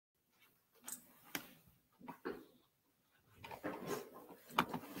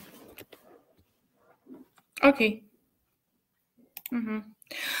Okay.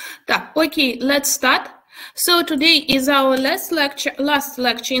 Okay, let's start. So today is our last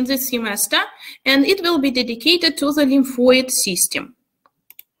lecture in this semester, and it will be dedicated to the lymphoid system.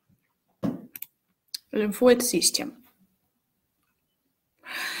 Lymphoid system.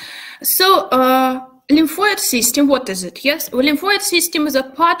 So, lymphoid system, what is it? Yes, lymphoid system is a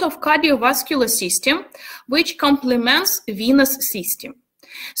part of cardiovascular system which complements venous system.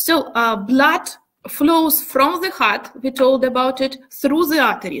 So, blood flows from the heart, we told about it, through the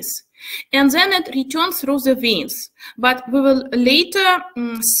arteries, and then it returns through the veins. But we will later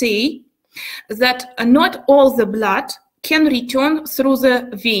say that not all the blood can return through the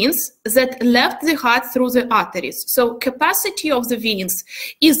veins that left the heart through the arteries. So capacity of the veins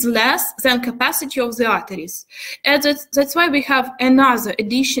is less than capacity of the arteries. And that's why we have another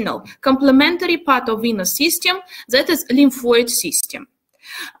additional complementary part of venous system, that is lymphoid system.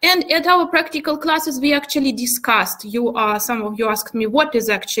 And at our practical classes, we actually discussed, some of you asked me, what is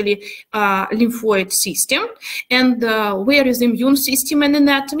actually lymphoid system and where is immune system and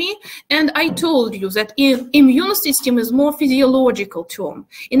anatomy. And I told you that immune system is more physiological term.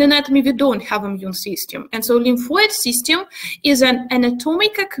 In anatomy, we don't have immune system. And so lymphoid system is an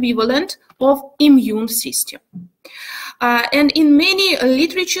anatomic equivalent of immune system. And in many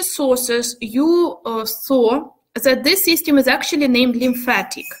literature sources, you saw that this system is actually named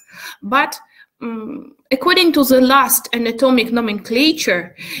lymphatic, but according to the last anatomic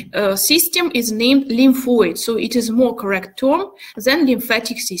nomenclature, system is named lymphoid, so it is more correct term than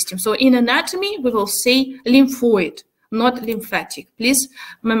lymphatic system. So in anatomy, we will say lymphoid, not lymphatic. Please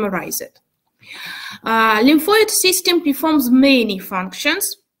memorize it. Lymphoid system performs many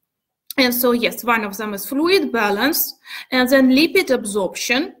functions. And so, yes, one of them is fluid balance, and then lipid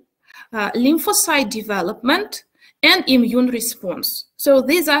absorption, lymphocyte development, and immune response. So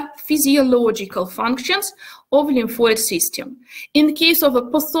these are physiological functions of lymphoid system. In case of a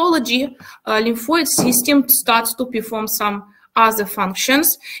pathology, lymphoid system starts to perform some other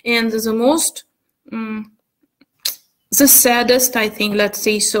functions, and the most the saddest, I think, let's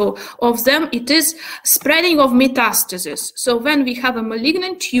say so, of them, it is spreading of metastasis. So when we have a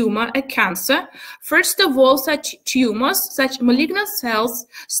malignant tumor, a cancer, first of all, such tumors, such malignant cells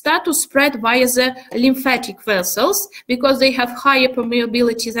start to spread via the lymphatic vessels because they have higher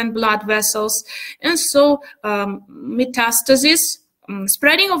permeability than blood vessels. And so metastasis,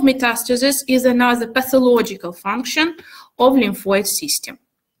 spreading of metastasis is another pathological function of lymphoid system.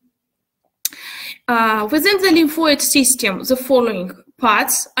 Within the lymphoid system, the following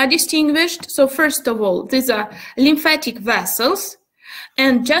parts are distinguished. So first of all, these are lymphatic vessels,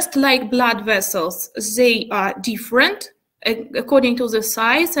 and just like blood vessels, they are different according to the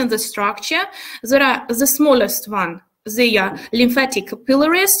size and the structure. There are the smallest one, they are lymphatic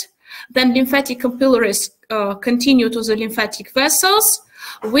capillaries. Then lymphatic capillaries continue to the lymphatic vessels,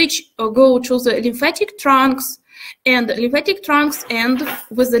 which go to the lymphatic trunks, and lymphatic trunks end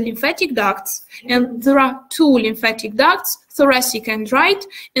with the lymphatic ducts, and there are two lymphatic ducts, thoracic and right,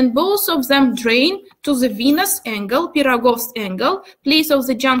 and both of them drain to the venous angle, Pirogov's angle, place of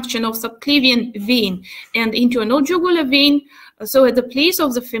the junction of subclavian vein and internodjugular vein, so at the place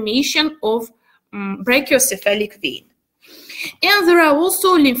of the formation of brachiocephalic vein. And there are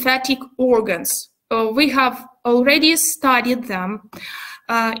also lymphatic organs. We have already studied them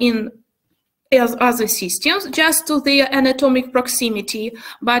in as other systems, just to their anatomic proximity,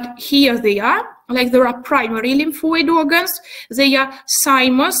 but here they are, like there are primary lymphoid organs, they are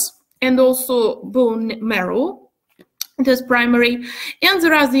thymus and also bone marrow, it is primary, and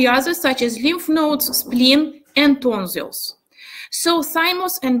there are the others such as lymph nodes, spleen, and tonsils. So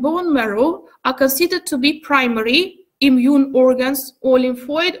thymus and bone marrow are considered to be primary immune organs or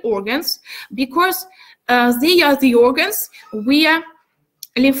lymphoid organs because they are the organs where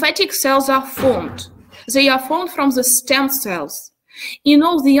lymphatic cells are formed. They are formed from the stem cells. In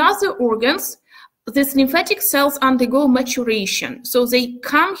all the other organs, these lymphatic cells undergo maturation. So they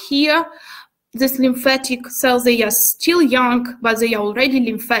come here, these lymphatic cells, they are still young, but they are already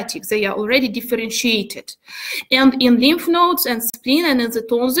lymphatic. They are already differentiated. And in lymph nodes and spleen and in the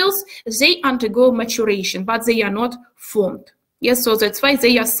tonsils, they undergo maturation, but they are not formed. Yes, so that's why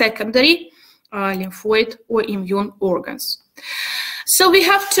they are secondary lymphoid or immune organs. So we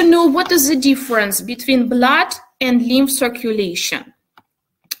have to know what is the difference between blood and lymph circulation.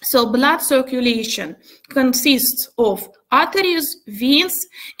 So blood circulation consists of arteries, veins,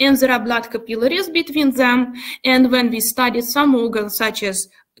 and there are blood capillaries between them. And when we studied some organs such as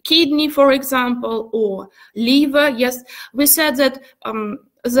kidney, for example, or liver, yes, we said that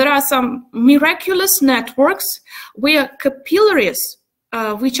there are some miraculous networks where capillaries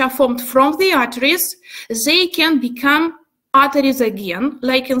which are formed from the arteries, they can become arteries again,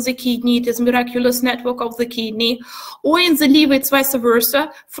 like in the kidney, it is miraculous network of the kidney, or in the liver, it's vice versa,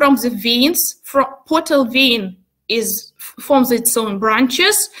 from the veins, from portal vein forms its own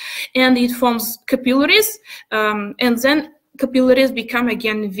branches, and it forms capillaries, and then capillaries become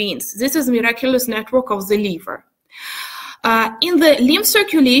again veins. This is miraculous network of the liver. In the lymph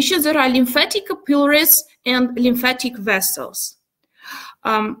circulation, there are lymphatic capillaries and lymphatic vessels.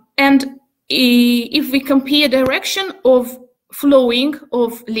 And if we compare direction of flowing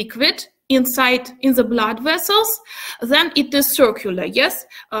of liquid in the blood vessels, then it is circular. Yes,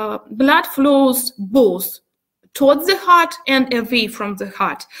 blood flows both towards the heart and away from the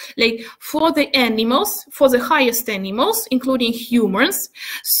heart. Like for the animals, for the highest animals, including humans,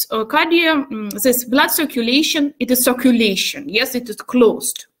 this blood circulation, it is circulation. Yes, it is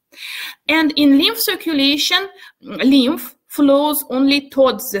closed. And in lymph circulation, lymph flows only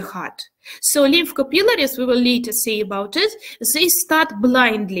towards the heart. So lymph capillaries, we will later say about it, they start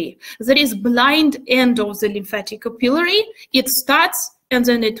blindly. There is blind end of the lymphatic capillary. It starts and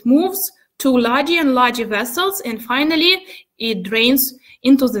then it moves to larger and larger vessels, and finally it drains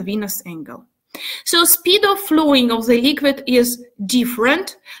into the venous angle. So speed of flowing of the liquid is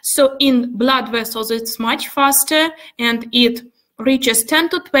different. So in blood vessels it's much faster, and it reaches 10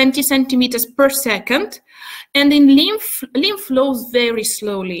 to 20 centimeters per second. And in lymph flows very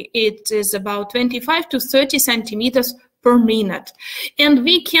slowly. It is about 25 to 30 centimeters per minute. And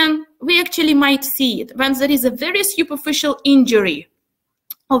we actually might see it when there is a very superficial injury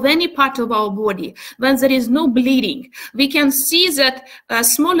of any part of our body, when there is no bleeding. We can see that a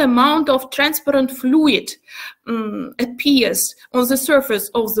small amount of transparent fluid appears on the surface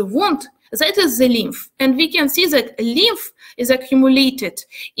of the wound. That is the lymph. And we can see that lymph is accumulated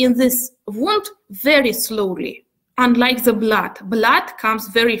in this wound very slowly, unlike the blood. Blood comes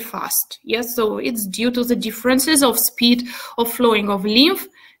very fast. Yes, so it's due to the differences of speed of flowing of lymph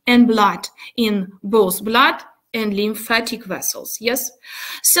and blood in both blood and lymphatic vessels. Yes,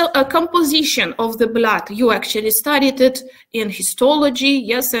 so a composition of the blood, you actually studied it in histology,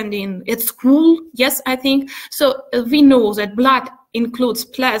 yes, and at school, yes, I think. So we know that blood includes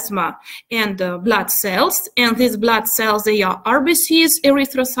plasma and blood cells, and these blood cells, they are RBCs,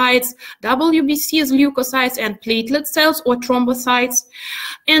 erythrocytes, WBCs, leukocytes, and platelet cells or thrombocytes.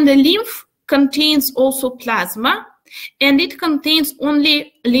 And the lymph contains also plasma, and it contains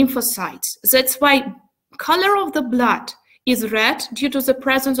only lymphocytes. That's why color of the blood is red due to the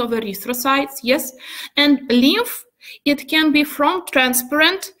presence of erythrocytes, yes. And lymph, it can be from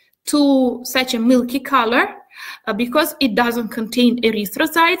transparent to such a milky color because it doesn't contain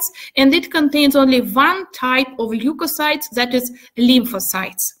erythrocytes, and it contains only one type of leukocytes, that is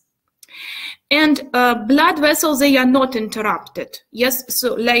lymphocytes. And blood vessels, they are not interrupted. Yes,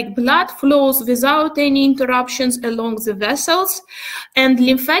 so like blood flows without any interruptions along the vessels, and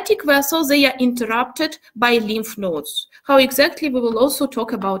lymphatic vessels, they are interrupted by lymph nodes. How exactly, we will also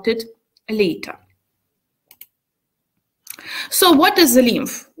talk about it later. So what is the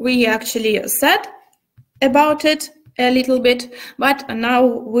lymph? We actually said about it a little bit, but now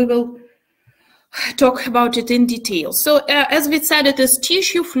we will talk about it in detail. So as we said, it is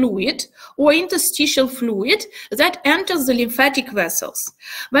tissue fluid or interstitial fluid that enters the lymphatic vessels.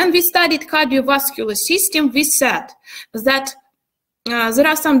 When we studied cardiovascular system, we said that there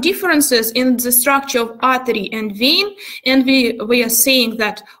are some differences in the structure of artery and vein, and we are saying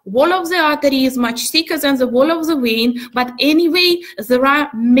that wall of the artery is much thicker than the wall of the vein, but anyway, there are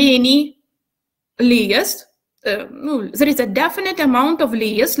many layers. There is a definite amount of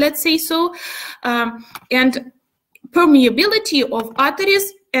layers, let's say so, and permeability of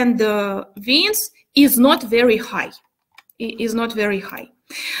arteries and veins is not very high. It is not very high.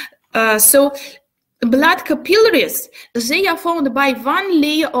 So blood capillaries, they are formed by one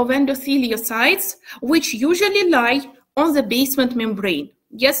layer of endotheliocytes, which usually lie on the basement membrane.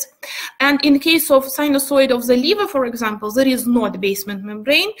 Yes, and in case of sinusoid of the liver, for example, there is not basement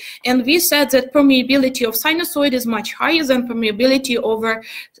membrane, and we said that permeability of sinusoid is much higher than permeability over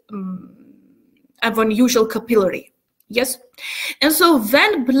of unusual capillary. Yes, and so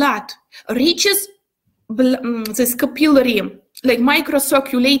when blood reaches this capillary, like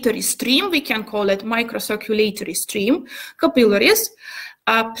microcirculatory stream, we can call it microcirculatory stream, capillaries,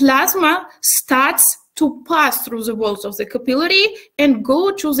 plasma starts to pass through the walls of the capillary and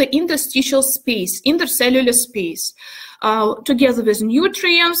go to the interstitial space, intercellular space, together with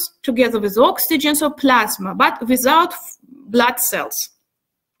nutrients, together with oxygen, so plasma, but without blood cells.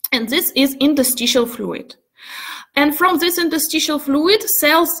 And this is interstitial fluid. And from this interstitial fluid,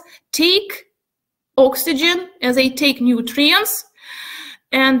 cells take oxygen and they take nutrients,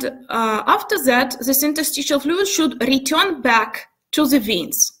 And after that, this interstitial fluid should return back to the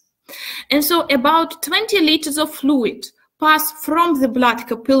veins. And so about 20 liters of fluid pass from the blood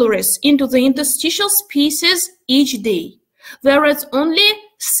capillaries into the interstitial spaces each day, whereas only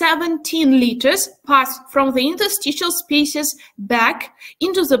 17 liters pass from the interstitial spaces back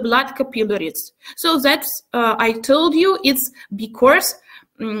into the blood capillaries. So that's, I told you, it's because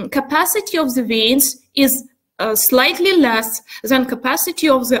capacity of the veins is slightly less than capacity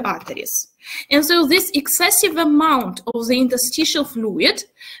of the arteries. And so this excessive amount of the interstitial fluid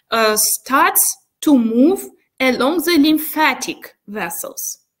starts to move along the lymphatic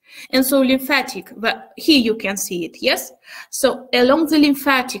vessels. And so lymphatic, here you can see it, yes? So along the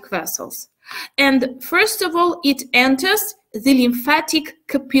lymphatic vessels. And first of all, it enters the lymphatic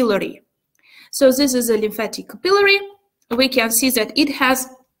capillary. So this is a lymphatic capillary. We can see that it has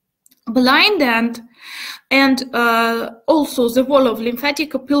blind end, and also the wall of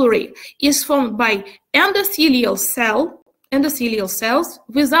lymphatic capillary is formed by endothelial cells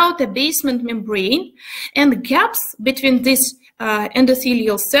without a basement membrane, and gaps between these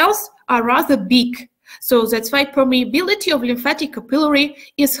endothelial cells are rather big. So that's why permeability of lymphatic capillary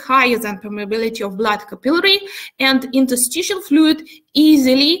is higher than permeability of blood capillary, and interstitial fluid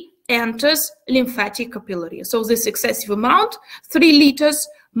easily enters lymphatic capillary. So this excessive amount, 3 liters,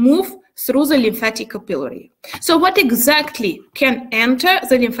 move through the lymphatic capillary. So what exactly can enter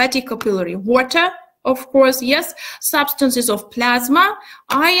the lymphatic capillary? Water, of course, yes, substances of plasma,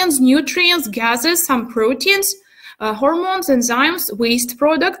 ions, nutrients, gases, some proteins, hormones, enzymes, waste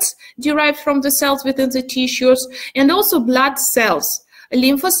products derived from the cells within the tissues, and also blood cells,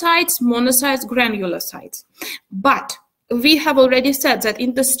 lymphocytes, monocytes, granulocytes. But we have already said that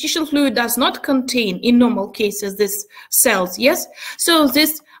interstitial fluid does not contain, in normal cases, these cells, yes? So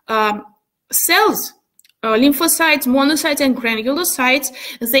these cells, lymphocytes, monocytes, and granulocytes,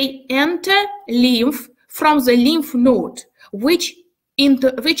 they enter lymph from the lymph node, which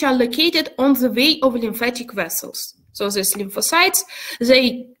are located on the way of lymphatic vessels. So these lymphocytes,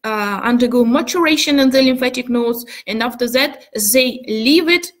 they undergo maturation in the lymphatic nodes, and after that, they leave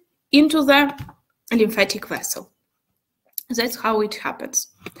it into the lymphatic vessel. That's how it happens.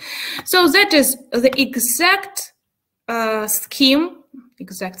 So that is the exact scheme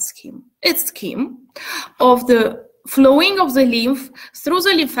of the flowing of the lymph through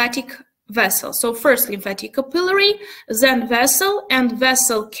the lymphatic vessel. So first lymphatic capillary, then vessel, and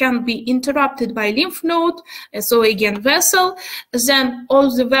vessel can be interrupted by lymph node. So again vessel, then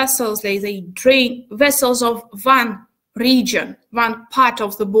all the vessels, they drain vessels of one region, one part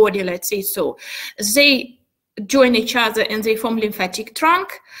of the body, let's say so. They join each other and they form lymphatic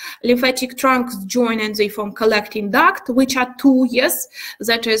trunk. Lymphatic trunks join and they form collecting duct, which are two, yes,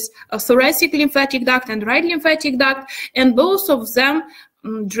 that is a thoracic lymphatic duct and right lymphatic duct, and both of them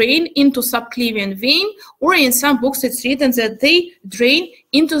drain into subclavian vein, or in some books it's written that they drain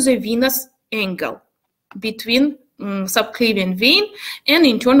into the venous angle between subclavian vein and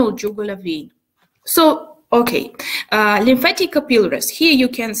internal jugular vein. So, okay, lymphatic capillaries, here you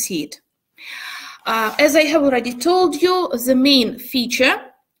can see it. As I have already told you, the main feature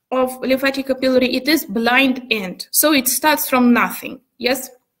of lymphatic capillary, it is blind end. So it starts from nothing,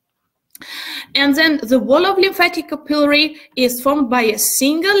 yes? And then the wall of lymphatic capillary is formed by a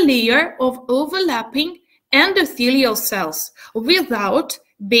single layer of overlapping endothelial cells without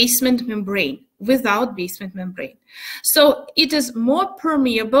basement membrane, So it is more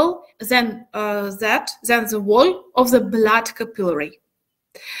permeable than the wall of the blood capillary.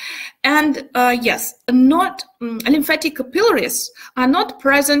 And yes, lymphatic capillaries are not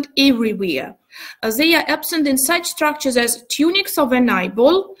present everywhere. They are absent in such structures as tunics of an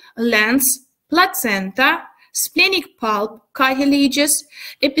eyeball, lens, placenta, splenic pulp, cartilages,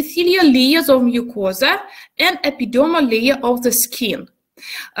 epithelial layers of mucosa, and epidermal layer of the skin.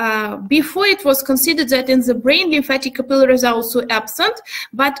 Before it was considered that in the brain lymphatic capillaries are also absent,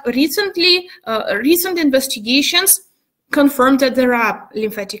 but recent investigations confirmed that there are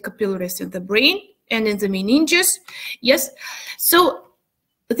lymphatic capillaries in the brain and in the meninges. Yes, so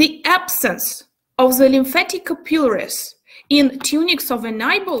the absence of the lymphatic capillaries in tunics of an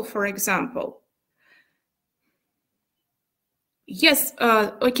eyeball, for example. Yes,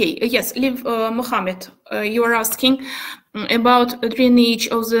 okay, yes, Mohammed, you are asking about drainage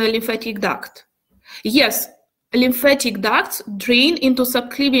of the lymphatic duct. Yes, lymphatic ducts drain into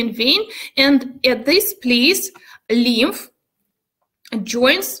subclavian vein, and at this place, lymph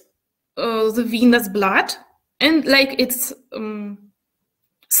joins the venous blood, and like it's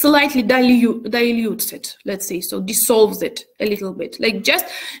slightly dilutes it, let's say, so dissolves it a little bit, like just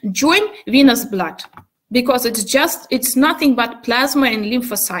join venous blood. because it's nothing but plasma and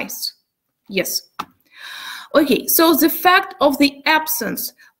lymphocytes. Yes. Okay, so the fact of the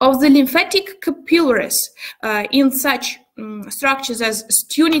absence of the lymphatic capillaries in such structures as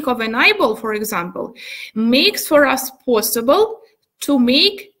tunic of an eyeball, for example, makes for us possible to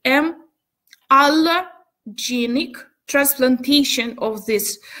make an allogenic transplantation of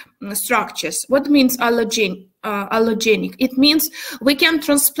these structures. What means allogenic? It means we can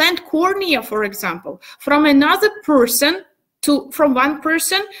transplant cornea, for example, from another person from one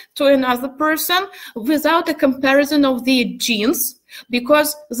person to another person without a comparison of the genes,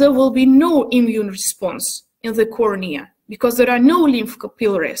 because there will be no immune response in the cornea, because there are no lymph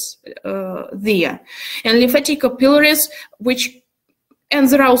capillaries there, and lymphatic capillaries, and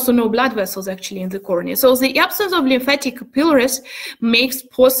there are also no blood vessels actually in the cornea. So the absence of lymphatic capillaries makes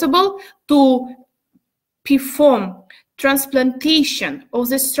possible to perform transplantation of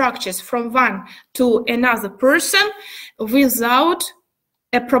the structures from one to another person without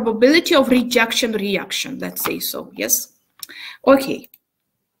a probability of rejection reaction, let's say so. Yes. Okay.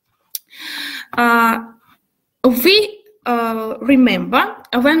 We remember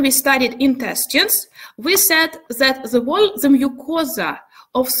when we studied intestines, we said that the mucosa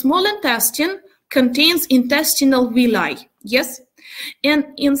of small intestine contains intestinal villi. Yes. And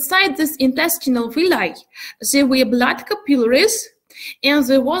inside this intestinal villi, there were blood capillaries, and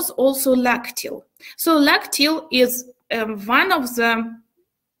there was also lacteal. So lacteal is one of the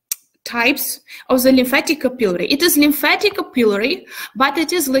types of the lymphatic capillary. It is lymphatic capillary, but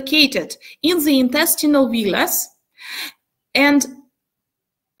it is located in the intestinal villus, and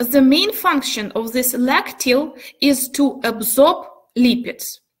the main function of this lacteal is to absorb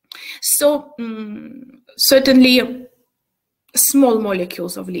lipids. So certainly small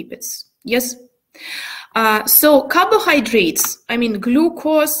molecules of lipids. Yes. So carbohydrates, I mean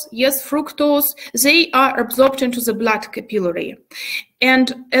glucose, yes, fructose, they are absorbed into the blood capillary,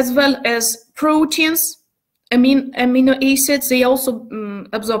 and as well as proteins, amino acids, they also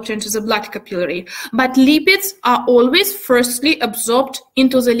absorbed into the blood capillary. But lipids are always firstly absorbed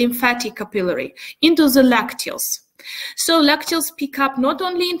into the lymphatic capillary, into the lacteals. So lacteals pick up not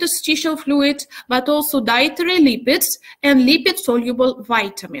only interstitial fluid, but also dietary lipids and lipid-soluble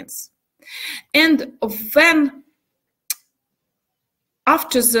vitamins. And when,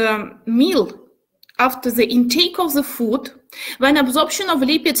 after the meal, after the intake of the food, when absorption of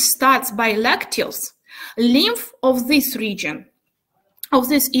lipids starts by lacteals, lymph of this region, of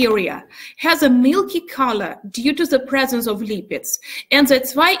this area, has a milky color due to the presence of lipids. And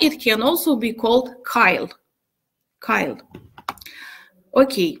that's why it can also be called chyle.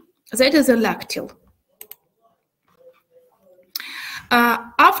 Okay, that is a lacteal.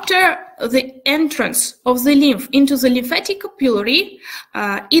 After the entrance of the lymph into the lymphatic capillary,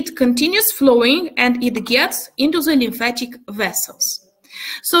 it continues flowing and it gets into the lymphatic vessels.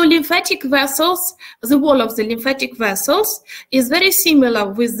 So lymphatic vessels, the wall of the lymphatic vessels is very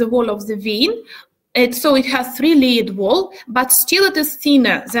similar with the wall of the vein. So it has three-layered wall, but still it is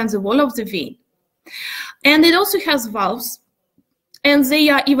thinner than the wall of the vein. And it also has valves, and they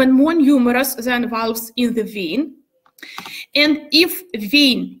are even more numerous than valves in the vein. And if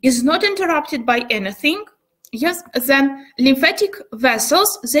vein is not interrupted by anything, yes, then lymphatic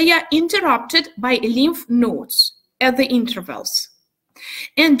vessels, they are interrupted by lymph nodes at the intervals.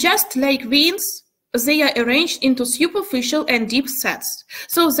 And just like veins, they are arranged into superficial and deep sets.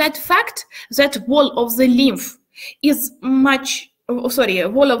 So that fact that wall of the lymph is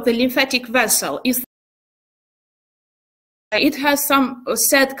wall of the lymphatic vessel is, it has some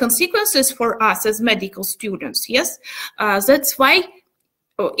sad consequences for us as medical students, yes? That's why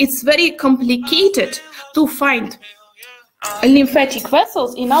it's very complicated to find lymphatic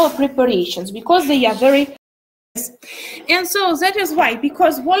vessels in our preparations, because they are very... And so that is why,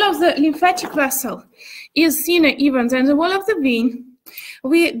 because wall of the lymphatic vessel is thinner even than the wall of the vein,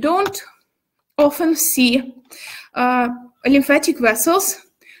 we don't often see lymphatic vessels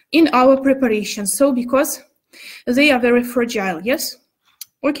in our preparations. So because they are very fragile, yes?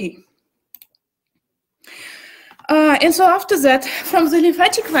 Okay. And so after that, from the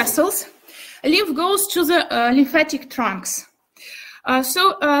lymphatic vessels, lymph goes to the lymphatic trunks.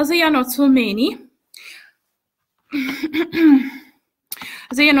 So they are not so many.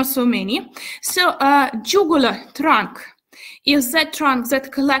 They are not so many. So jugular trunk is that trunk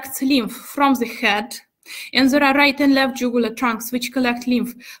that collects lymph from the head. And there are right and left jugular trunks which collect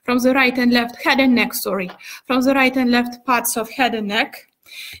lymph from the right and left head and neck, from the right and left parts of head and neck.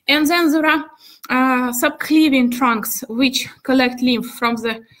 And then there are subclavian trunks which collect lymph from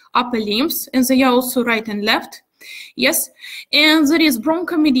the upper limbs, and they are also right and left. Yes. And there is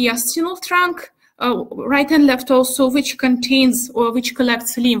bronchomediastinal trunk right and left also, which contains or which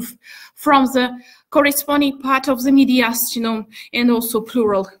collects lymph from the corresponding part of the mediastinum, and also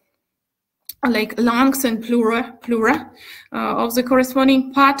plural, like lungs and pleura of the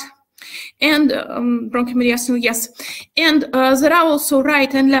corresponding part, and bronchomediastinal, yes. And there are also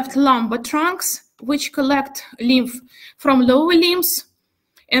right and left lumbar trunks, which collect lymph from lower limbs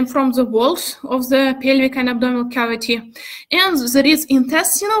and from the walls of the pelvic and abdominal cavity. And there is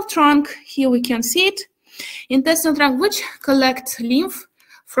intestinal trunk, here we can see it, intestinal trunk, which collects lymph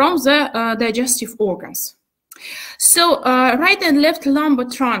from the digestive organs. So right and left lumbar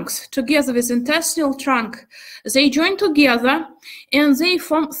trunks, together with intestinal trunk, they join together and they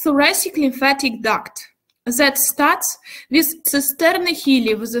form thoracic lymphatic duct that starts with cisterna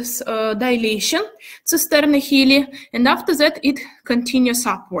chyli, with this dilation, cisterna chyli, and after that it continues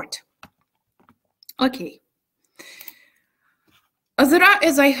upward. Okay. There are,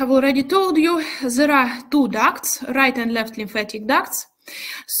 as I have already told you, there are two ducts, right and left lymphatic ducts.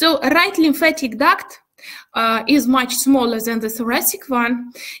 So right lymphatic duct is much smaller than the thoracic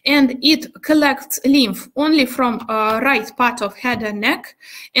one, and it collects lymph only from right part of head and neck,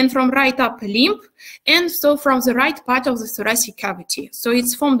 and from right upper limb, and so from the right part of the thoracic cavity. So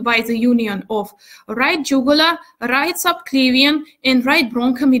it's formed by the union of right jugular, right subclavian, and right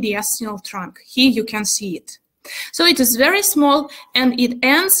bronchomediastinal trunk. Here you can see it. So it is very small, and it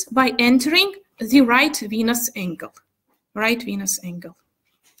ends by entering the right venous angle. Right venous angle.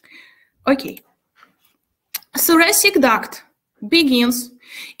 Okay. Thoracic duct begins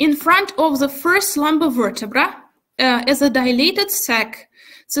in front of the first lumbar vertebra as a dilated sac,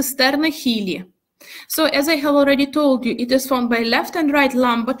 cisterna chyli. So as I have already told you, it is formed by left and right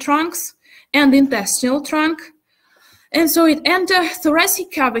lumbar trunks and intestinal trunk. And so it enters thoracic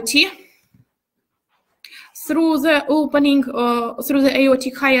cavity through the opening, through the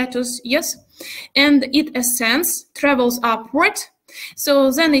aortic hiatus, yes, and it ascends, travels upward. So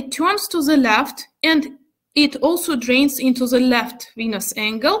then it turns to the left, and it also drains into the left venous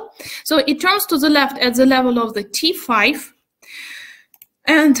angle. So it turns to the left at the level of the T5.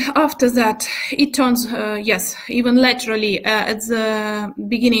 And after that, it turns, yes, even laterally at the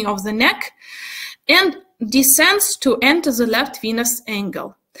beginning of the neck, and descends to enter the left venous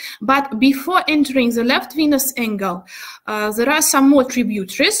angle. But before entering the left venous angle, there are some more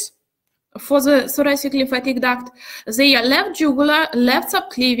tributaries for the thoracic lymphatic duct. They are left jugular, left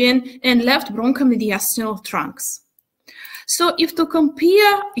subclavian, and left bronchomediastinal trunks. So if to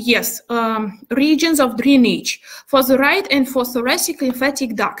compare, yes, regions of drainage for the right and for thoracic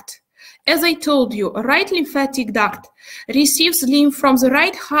lymphatic duct, as I told you, right lymphatic duct receives lymph from the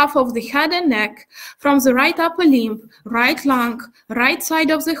right half of the head and neck, from the right upper limb, right lung, right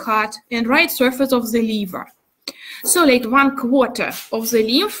side of the heart, and right surface of the liver. So like 1/4 of the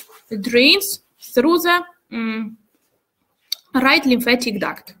lymph drains through the right lymphatic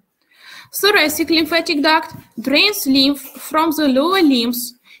duct. Thoracic lymphatic duct drains lymph from the lower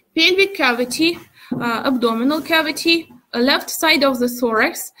limbs, pelvic cavity, abdominal cavity, left side of the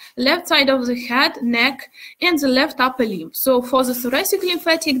thorax, left side of the head, neck, and the left upper limb. So for the thoracic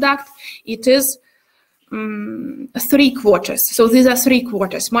lymphatic duct, it is 3/4. So these are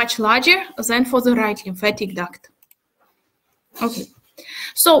 3/4, much larger than for the right lymphatic duct. Okay.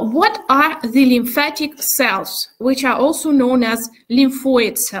 So what are the lymphatic cells, which are also known as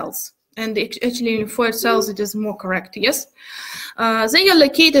lymphoid cells? And actually lymphoid cells, it is more correct, yes? They are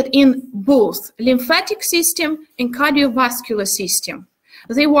located in both lymphatic system and cardiovascular system.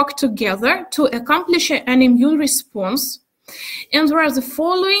 They work together to accomplish an immune response. And there are the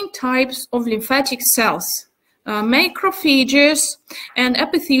following types of lymphatic cells: macrophages and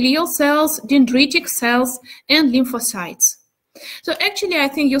epithelial cells, dendritic cells, and lymphocytes. So actually, I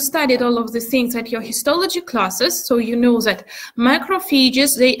think you studied all of the things at your histology classes, so you know that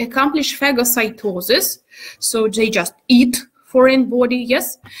macrophages, they accomplish phagocytosis, so they just eat foreign body,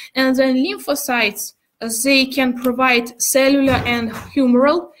 yes, and then lymphocytes, they can provide cellular and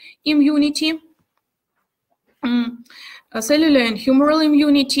humoral immunity,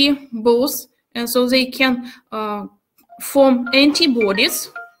 both, and so they can form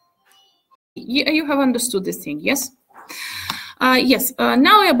antibodies. You have understood this thing, yes? Yes,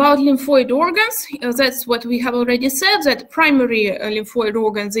 now about lymphoid organs, that's what we have already said, that primary lymphoid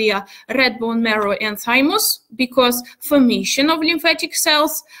organs, they are red bone marrow and thymus, because formation of lymphatic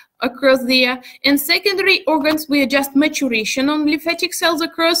cells occurs there. And secondary organs, where just maturation of lymphatic cells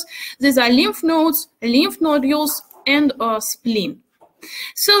occurs, these are lymph nodes, lymph nodules, and spleen.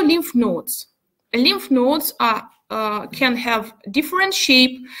 So lymph nodes are can have different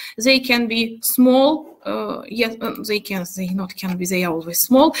shape. They can be small, yes, they are always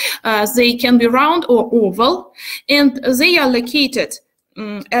small. They can be round or oval, and they are located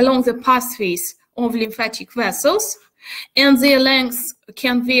along the pathways of lymphatic vessels, and their lengths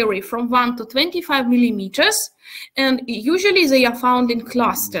can vary from 1 to 25 millimeters, and usually they are found in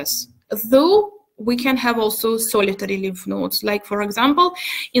clusters, though we can have also solitary lymph nodes, like, for example,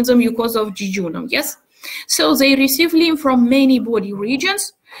 in the mucosa of jejunum, yes? So they receive lymph from many body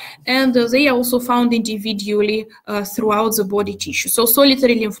regions, and they are also found individually throughout the body tissue. So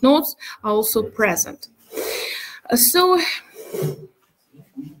solitary lymph nodes are also present.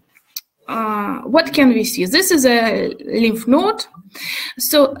 What can we see? This is a lymph node.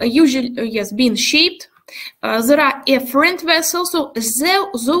 So usually, yes, being shaped. There are efferent vessels. So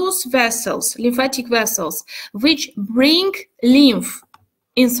those vessels, lymphatic vessels, which bring lymph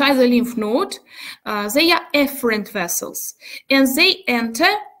inside the lymph node, they are efferent vessels, and they enter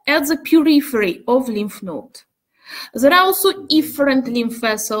at the periphery of lymph node. There are also efferent lymph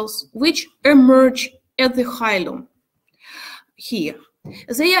vessels which emerge at the hilum. Here,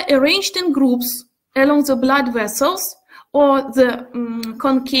 they are arranged in groups along the blood vessels or the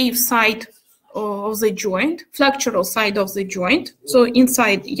concave side of the joint, flexural side of the joint. So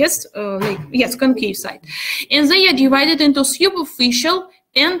inside, yes, concave side, and they are divided into superficial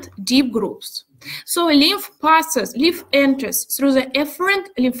and deep groups. So lymph enters through the efferent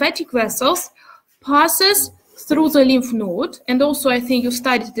lymphatic vessels, passes through the lymph node, and also I think you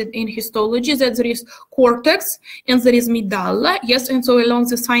studied it in histology that there is cortex and there is medulla, yes, and so along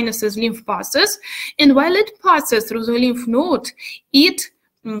the sinuses lymph passes, and while it passes through the lymph node, it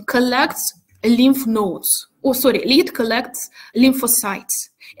collects lymph nodes, it collects lymphocytes,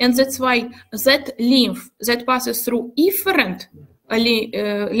 and that's why that lymph that passes through efferent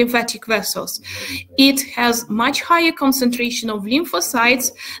lymphatic vessels, it has much higher concentration of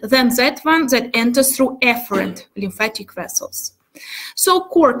lymphocytes than that one that enters through efferent lymphatic vessels. So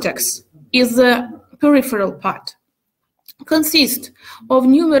cortex is the peripheral part, consists of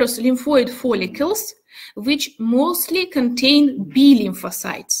numerous lymphoid follicles which mostly contain B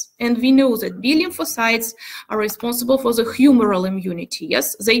lymphocytes, and we know that B lymphocytes are responsible for the humoral immunity.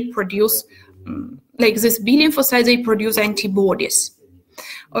 Yes, they produce like this B lymphocytes, they produce antibodies.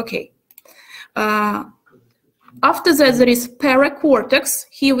 Okay. After that, there is paracortex.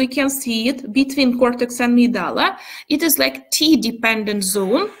 Here we can see it between cortex and medulla. It is like T-dependent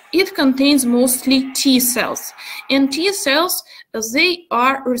zone. It contains mostly T cells. And T cells, they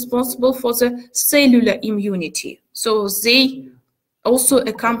are responsible for the cellular immunity. So they also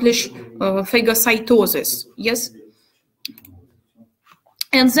accomplish phagocytosis. Yes.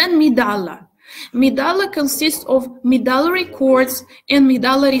 And then medulla. Medulla consists of medullary cords and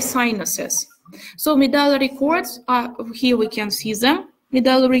medullary sinuses. So medullary cords are, here we can see them,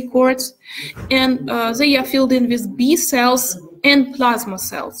 medullary cords, and they are filled in with B cells and plasma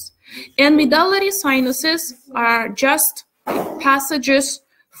cells. And medullary sinuses are just passages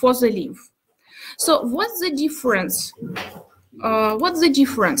for the lymph. So what's the difference?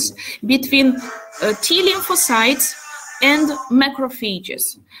 Between T lymphocytes and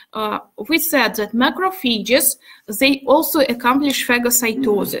macrophages? We said that macrophages, they also accomplish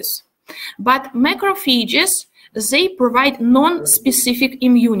phagocytosis. But macrophages, they provide non-specific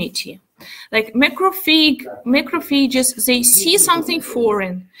immunity. Like macrophages, they see something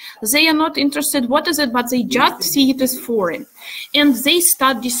foreign. They are not interested what is it, but they just see it as foreign. And they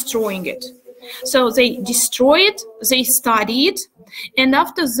start destroying it. So they destroy it, they study it, and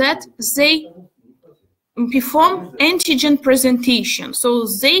after that, they perform antigen presentation. So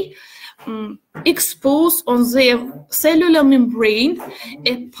they expose on their cellular membrane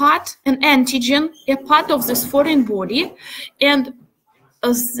an antigen, a part of this foreign body, and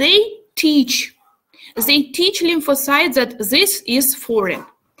they teach lymphocytes that this is foreign.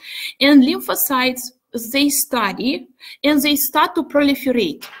 And lymphocytes, they study and they start to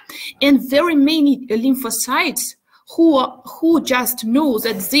proliferate. And very many lymphocytes who just know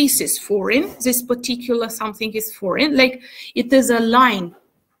that this is foreign, this particular something is foreign, like it is a line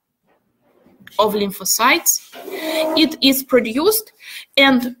of lymphocytes, it is produced,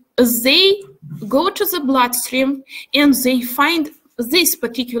 and they go to the bloodstream and they find this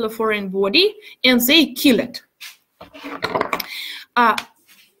particular foreign body and they kill it.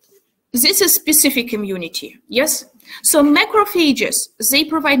 This is specific immunity, yes? So macrophages, they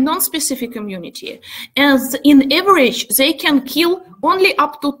provide non-specific immunity, and in average, they can kill only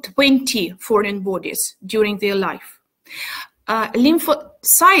up to 20 foreign bodies during their life.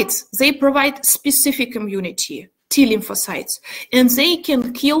 Lymphocytes, they provide specific immunity, T lymphocytes, and they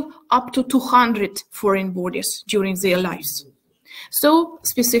can kill up to 200 foreign bodies during their lives. So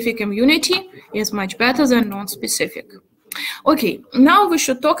specific immunity is much better than non-specific. Okay, now we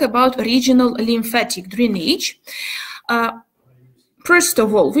should talk about regional lymphatic drainage. First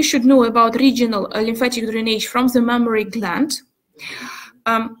of all, we should know about regional lymphatic drainage from the mammary gland.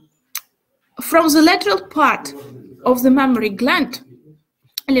 From the lateral part of the mammary gland,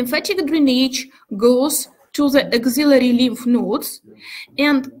 lymphatic drainage goes to the axillary lymph nodes,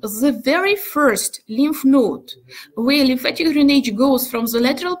 and the very first lymph node where lymphatic drainage goes from the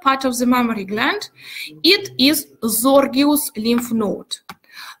lateral part of the mammary gland, it is Zorgius lymph node.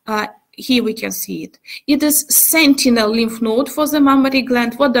 Here we can see it. It is sentinel lymph node for the mammary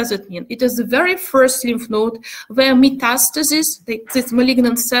gland. What does it mean? It is the very first lymph node where metastasis, these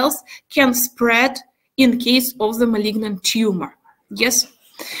malignant cells, can spread in case of the malignant tumor. Yes?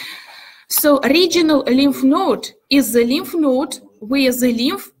 So regional lymph node is the lymph node where the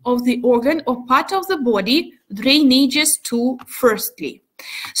lymph of the organ or part of the body drainages to firstly.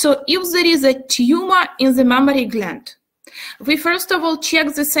 So if there is a tumor in the mammary gland, we first of all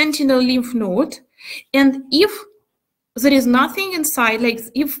check the sentinel lymph node, and if there is nothing inside, like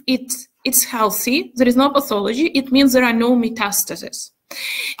if it's healthy, there is no pathology, it means there are no metastases.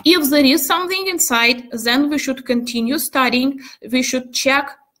 If there is something inside, then we should continue studying. We should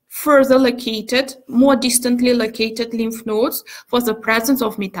check further located, more distantly located lymph nodes for the presence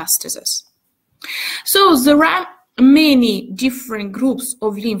of metastases. So there are many different groups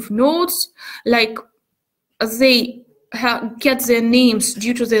of lymph nodes, like they get their names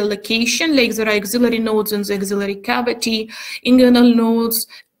due to their location, like there are axillary nodes in the axillary cavity, inguinal nodes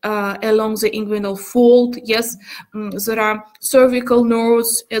along the inguinal fold, yes, there are cervical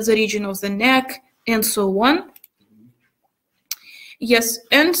nodes at the region of the neck, and so on. Yes,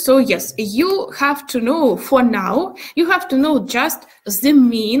 and so yes, you have to know, for now, you have to know just the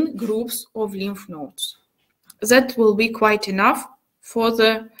main groups of lymph nodes. That will be quite enough for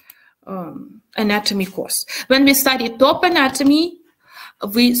the anatomy course. When we study top anatomy,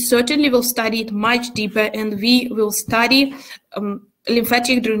 we certainly will study it much deeper, and we will study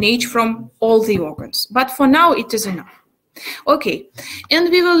lymphatic drainage from all the organs. But for now, it is enough. Okay, and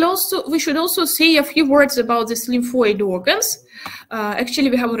we should also say a few words about these lymphoid organs. Actually,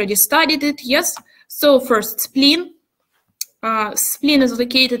 we have already studied it, yes. So first, spleen. Spleen is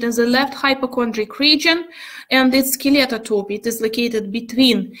located in the left hypochondric region, and its skeletotopy, it is located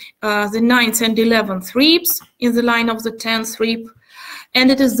between the 9th and 11th ribs in the line of the 10th rib,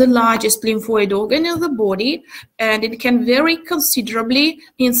 and it is the largest lymphoid organ in the body, and it can vary considerably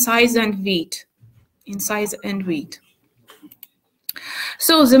in size and weight.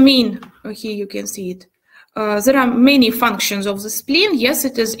 So the main, here you can see it. There are many functions of the spleen. Yes,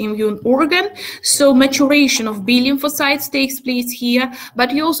 it is immune organ. So maturation of B lymphocytes takes place here.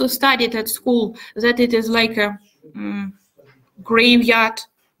 But we also studied at school that it is like a graveyard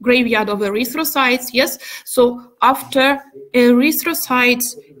of erythrocytes. Yes. So after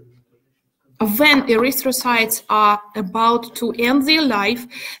erythrocytes, when erythrocytes are about to end their life,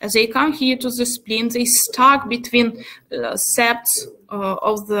 they come here to the spleen, they stuck between septs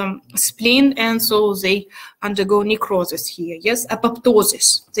of the spleen, and so they undergo necrosis here, yes,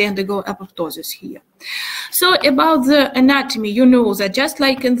 apoptosis. They undergo apoptosis here. So about the anatomy, you know that just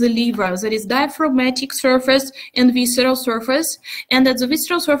like in the liver, there is diaphragmatic surface and visceral surface, and at the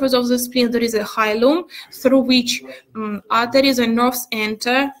visceral surface of the spleen, there is a hilum through which arteries and nerves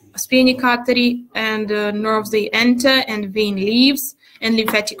enter, splenic artery and nerves, they enter, and vein leaves, and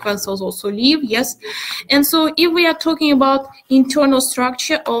lymphatic vessels also leave, yes. And so if we are talking about internal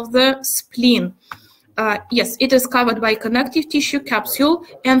structure of the spleen, yes, it is covered by connective tissue capsule,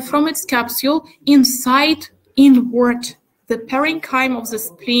 and from its capsule, inside, inward, the parenchyma of the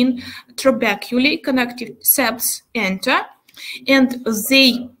spleen, trabeculae, connective septs enter, and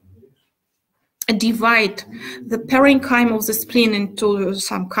they divide the parenchyma of the spleen into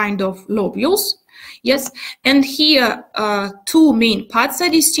some kind of lobules. Yes, and here two main parts are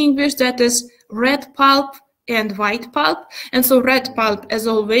distinguished, that is red pulp and white pulp. And so red pulp, as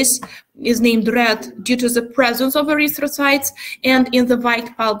always, is named red due to the presence of erythrocytes, and in the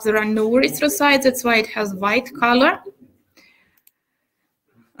white pulp there are no erythrocytes, that's why it has white color.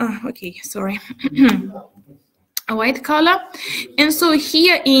 Okay, sorry. A white color. And so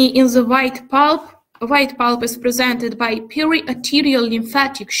here in the white pulp is presented by periarterial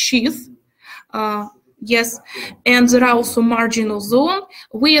lymphatic sheath. Yes, and there are also marginal zone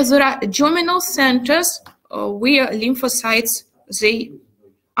where there are germinal centers where lymphocytes, they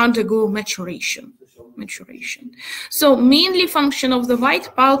undergo maturation. So mainly function of the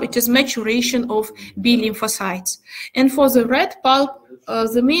white pulp, it is maturation of B lymphocytes. And for the red pulp,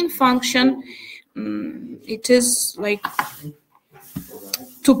 the main function, it is like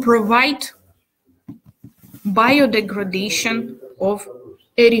to provide biodegradation of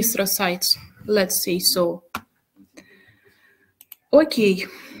erythrocytes, let's say so. Okay,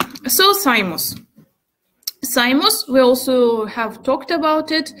 so thymus. Thymus, we also have talked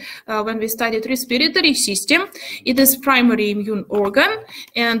about it when we studied respiratory system. It is primary immune organ,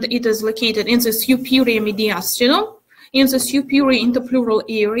 and it is located in the superior mediastinum, in the superior interpleural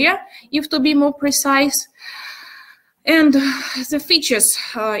area, if to be more precise. And the features,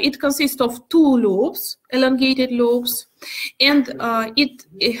 it consists of 2 lobes, elongated lobes, and it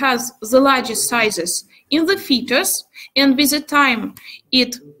has the largest sizes in the fetus, and with the time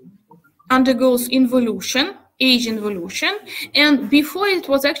it undergoes involution, age involution, and before it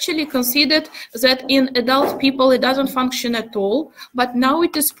was actually considered that in adult people it doesn't function at all, but now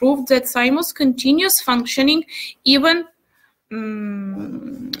it is proved that thymus continues functioning even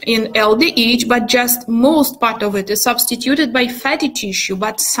in elder age, but just most part of it is substituted by fatty tissue,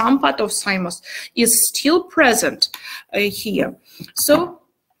 but some part of thymus is still present here. So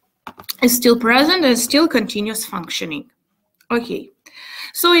it's still present and still continues functioning. Okay.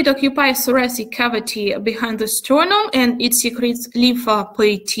 So it occupies thoracic cavity behind the sternum, and it secretes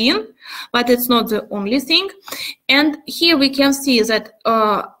lymphopoietin, but it's not the only thing. And here we can see that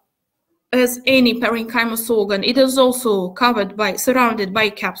as any parenchymal organ, it is also covered by, surrounded by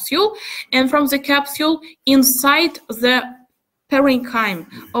capsule, and from the capsule inside the parenchyma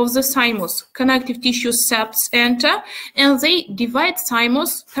of the thymus, connective tissue septs enter, and they divide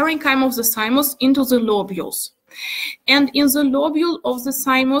thymus, parenchyma of the thymus, into the lobules. And in the lobule of the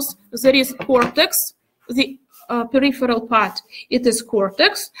thymus, there is cortex, the peripheral part, it is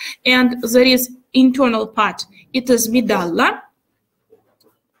cortex, and there is internal part, it is medulla.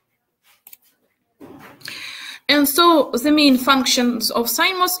 And so the main functions of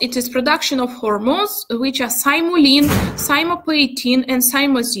thymus, it is production of hormones, which are thymulin, thymopoietin, and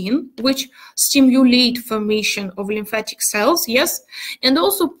thymosin, which stimulate formation of lymphatic cells, yes, and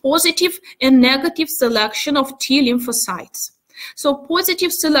also positive and negative selection of T lymphocytes. So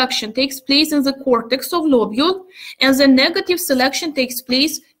positive selection takes place in the cortex of lobule, and the negative selection takes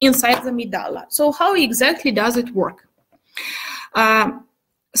place inside the medulla. So how exactly does it work?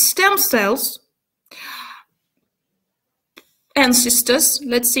 Stem cells, ancestors,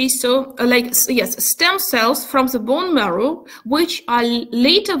 let's say so, stem cells from the bone marrow, which are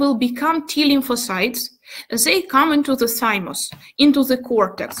later will become T lymphocytes, they come into the thymus, into the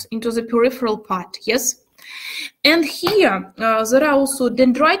cortex, into the peripheral part, yes? And here there are also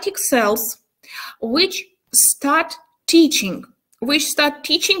dendritic cells which start teaching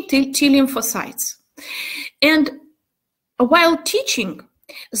T lymphocytes. And while teaching,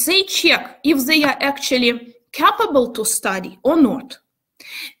 they check if they are actually capable to study or not.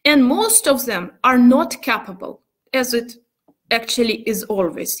 And most of them are not capable, as it actually is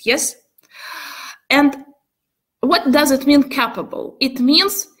always, yes? And what does it mean capable? It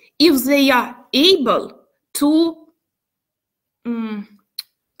means if they are able to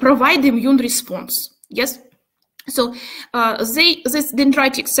provide immune response, yes? So this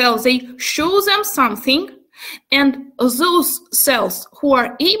dendritic cells, they show them something, and those cells who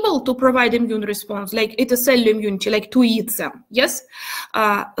are able to provide immune response, like it is cell immunity, like to eat them, yes,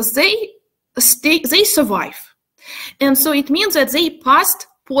 they survive. And so it means that they passed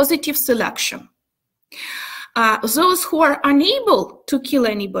positive selection. Those who are unable to kill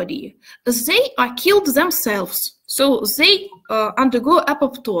anybody, they are killed themselves. So they undergo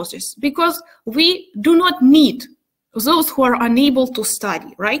apoptosis, because we do not need those who are unable to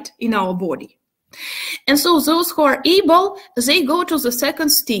study, right, in our body. And so those who are able, they go to the second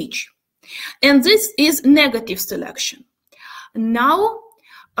stage. And this is negative selection. Now,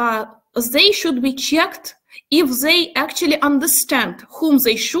 they should be checked if they actually understand whom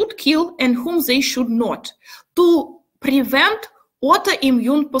they should kill and whom they should not, to prevent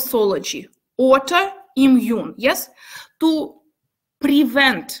autoimmune pathology. Autoimmune, yes? To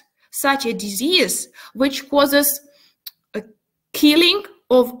prevent such a disease which causes a killing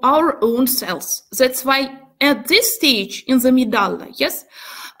of our own cells. That's why at this stage in the medulla, yes,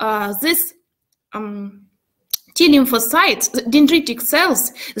 this T lymphocytes, dendritic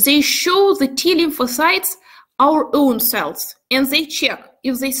cells, they show the T lymphocytes our own cells, and they check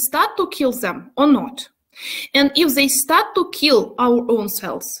if they start to kill them or not. And if they start to kill our own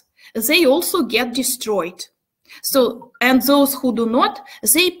cells, they also get destroyed. So, and those who do not,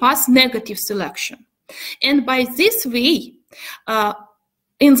 they pass negative selection. And by this way,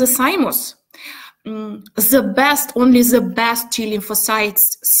 in the thymus, only the best T lymphocytes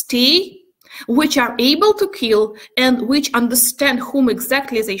stay, which are able to kill and which understand whom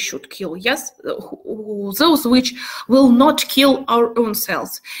exactly they should kill. Yes, those which will not kill our own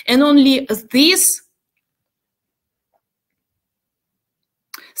cells. And only these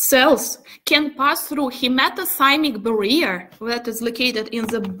cells can pass through hematothymic barrier that is located in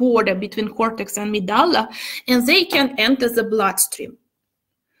the border between cortex and medulla, and they can enter the bloodstream.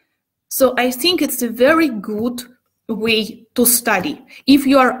 So I think it's a very good way to study. If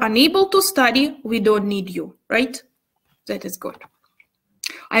you are unable to study, we don't need you, right? That is good.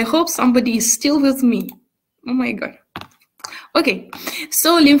 I hope somebody is still with me. Oh my God. Okay,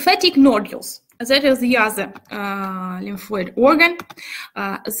 so lymphatic nodules, that is the other lymphoid organ.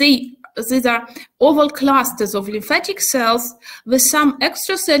 These are oval clusters of lymphatic cells with some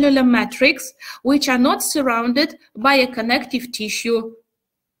extracellular matrix which are not surrounded by a connective tissue.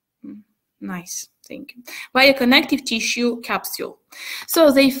 Nice, thank you. By a connective tissue capsule.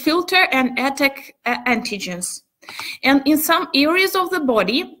 So they filter and attack antigens. And in some areas of the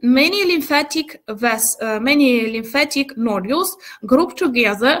body, many lymphatic nodules group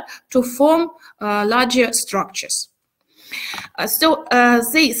together to form larger structures.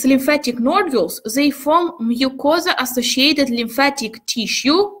 These lymphatic nodules, they form mucosa-associated lymphatic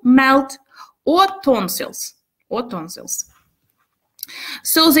tissue, melt, or tonsils.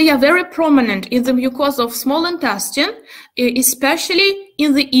 So they are very prominent in the mucosa of small intestine, especially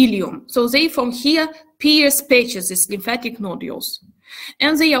in the ileum. So they form here Pierce patches, these lymphatic nodules.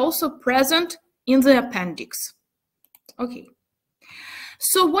 And they are also present in the appendix. Okay.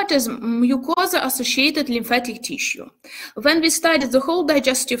 So what is mucosa-associated lymphatic tissue? When we studied the whole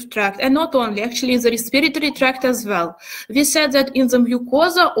digestive tract, and not only, actually in the respiratory tract as well, we said that in the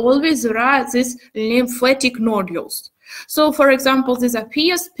mucosa always there are these lymphatic nodules. So, for example, these are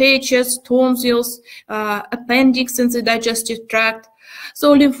Pierce patches, tonsils, appendix in the digestive tract.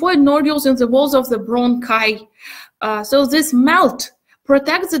 So, lymphoid nodules in the walls of the bronchi. So, this melt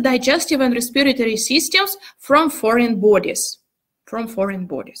protects the digestive and respiratory systems from foreign bodies.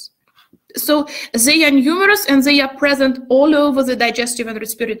 So, they are numerous and they are present all over the digestive and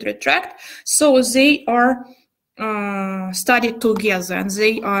respiratory tract. So, they are studied together and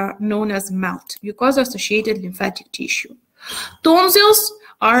they are known as MELT, mucosa-associated lymphatic tissue. Tonsils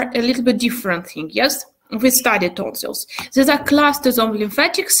are a little bit different thing, yes? We studied tonsils. These are clusters of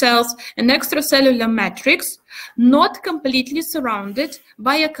lymphatic cells and extracellular matrix, not completely surrounded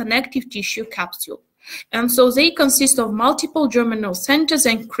by a connective tissue capsule. And so they consist of multiple germinal centers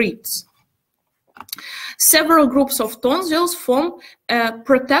and crypts. Several groups of tonsils form a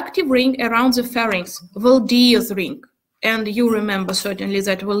protective ring around the pharynx, Walde's ring. And you remember certainly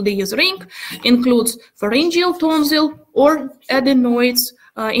that Walde's ring includes pharyngeal tonsil or adenoids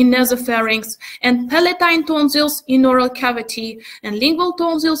in nasopharynx, and palatine tonsils in oral cavity, and lingual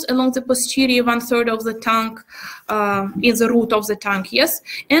tonsils along the posterior 1/3 of the tongue, in the root of the tongue, yes,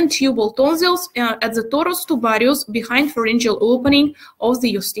 and tubal tonsils at the torus tubarius behind pharyngeal opening of the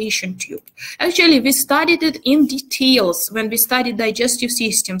eustachian tube. Actually, we studied it in details when we studied digestive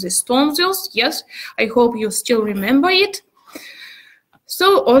systems, these tonsils, yes, I hope you still remember it.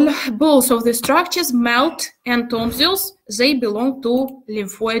 So both of the structures, MELT and tonsils, they belong to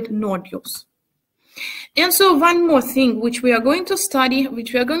lymphoid nodules. And so one more thing which we are going to study,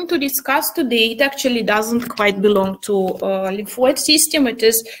 which we are going to discuss today, it actually doesn't quite belong to lymphoid system, it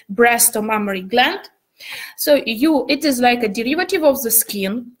is breast or mammary gland. So it is like a derivative of the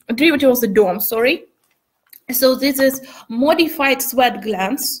skin, a derivative of the dome, sorry. So this is modified sweat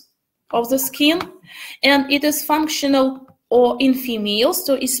glands of the skin, and it is functional or in females,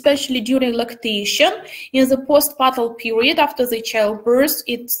 so especially during lactation, in the postpartum period after the childbirth,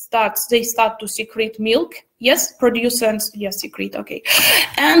 they start to secrete milk. Yes, produce and yes, secrete. Okay,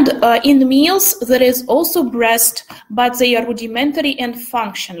 and in males there is also breast, but they are rudimentary and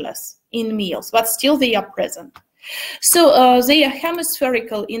functionless in males, but still they are present. So they are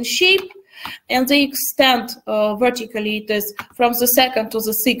hemispherical in shape, and they extend vertically. It is from the second to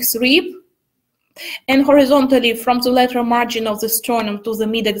the sixth rib, and horizontally from the lateral margin of the sternum to the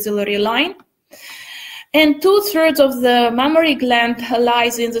mid-axillary line. And 2/3 of the mammary gland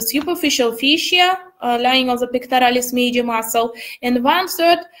lies in the superficial fascia, lying on the pectoralis major muscle, and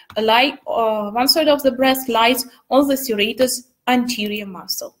 1/3 of the breast lies on the serratus anterior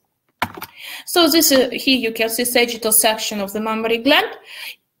muscle. So this here you can see sagittal section of the mammary gland.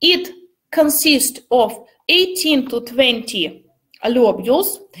 It consists of 18 to 20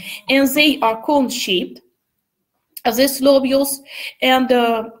 lobules, and they are cone-shaped, these lobules, and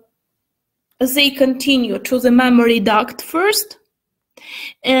they continue to the mammary duct first,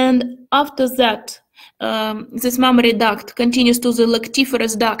 and after that this mammary duct continues to the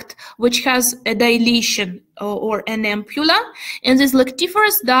lactiferous duct, which has a dilation or an ampulla, and this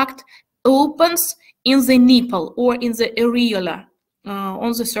lactiferous duct opens in the nipple or in the areola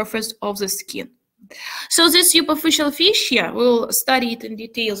on the surface of the skin. So this superficial fascia, we'll study it in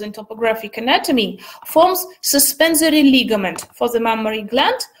details in topographic anatomy, forms suspensory ligament for the mammary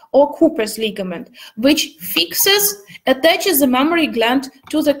gland or Cooper's ligament, which attaches the mammary gland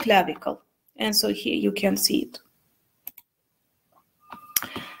to the clavicle. And so here you can see it.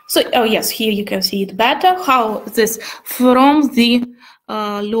 So, oh yes, here you can see it better, how this from the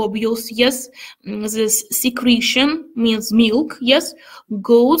lobules, yes, this secretion means milk, yes,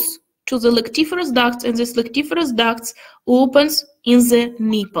 goes to the lactiferous ducts, and this lactiferous ducts opens in the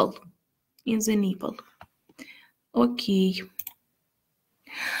nipple, Okay.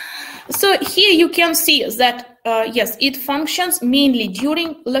 So here you can see that, yes, it functions mainly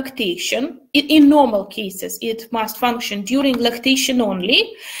during lactation. In normal cases, it must function during lactation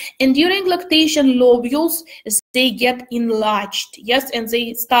only. And during lactation, lobules, they get enlarged, yes, and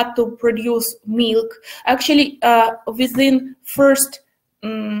they start to produce milk. Actually, within first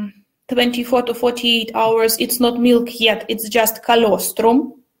 24 to 48 hours, it's not milk yet, it's just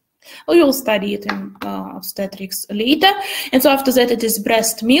colostrum. We will study it in obstetrics later. And so after that, it is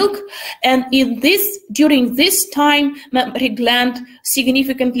breast milk. And during this time, mammary gland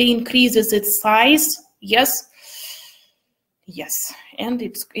significantly increases its size. Yes, and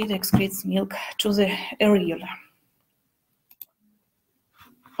it excretes milk to the areola.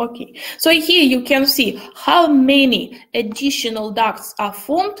 Okay, so here you can see how many additional ducts are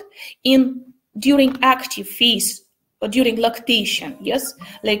formed during active phase or during lactation, yes,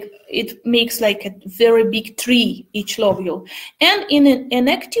 like it makes like a very big tree, each lobule. And in an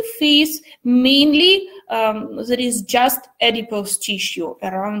inactive phase, mainly there is just adipose tissue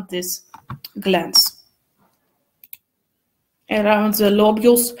around these glands, around the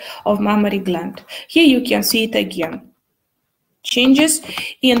lobules of mammary gland. Here you can see it again. Changes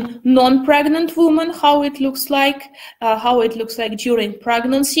in non-pregnant women, how it looks like during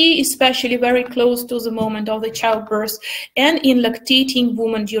pregnancy, especially very close to the moment of the childbirth, and in lactating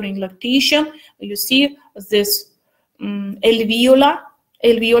women during lactation. You see this alveoli,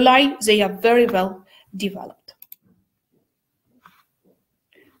 they are very well developed.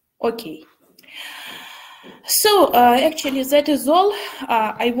 Okay. So actually that is all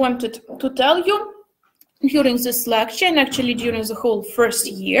I wanted to tell you during this lecture, and actually during the whole first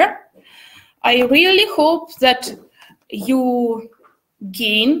year. I really hope that you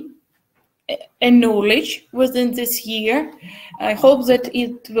gain a knowledge within this year. I hope that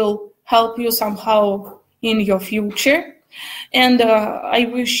it will help you somehow in your future. And I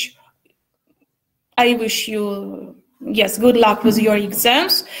wish you, yes, good luck with your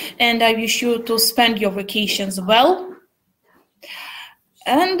exams, and I wish you to spend your vacations well.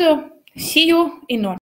 And see you in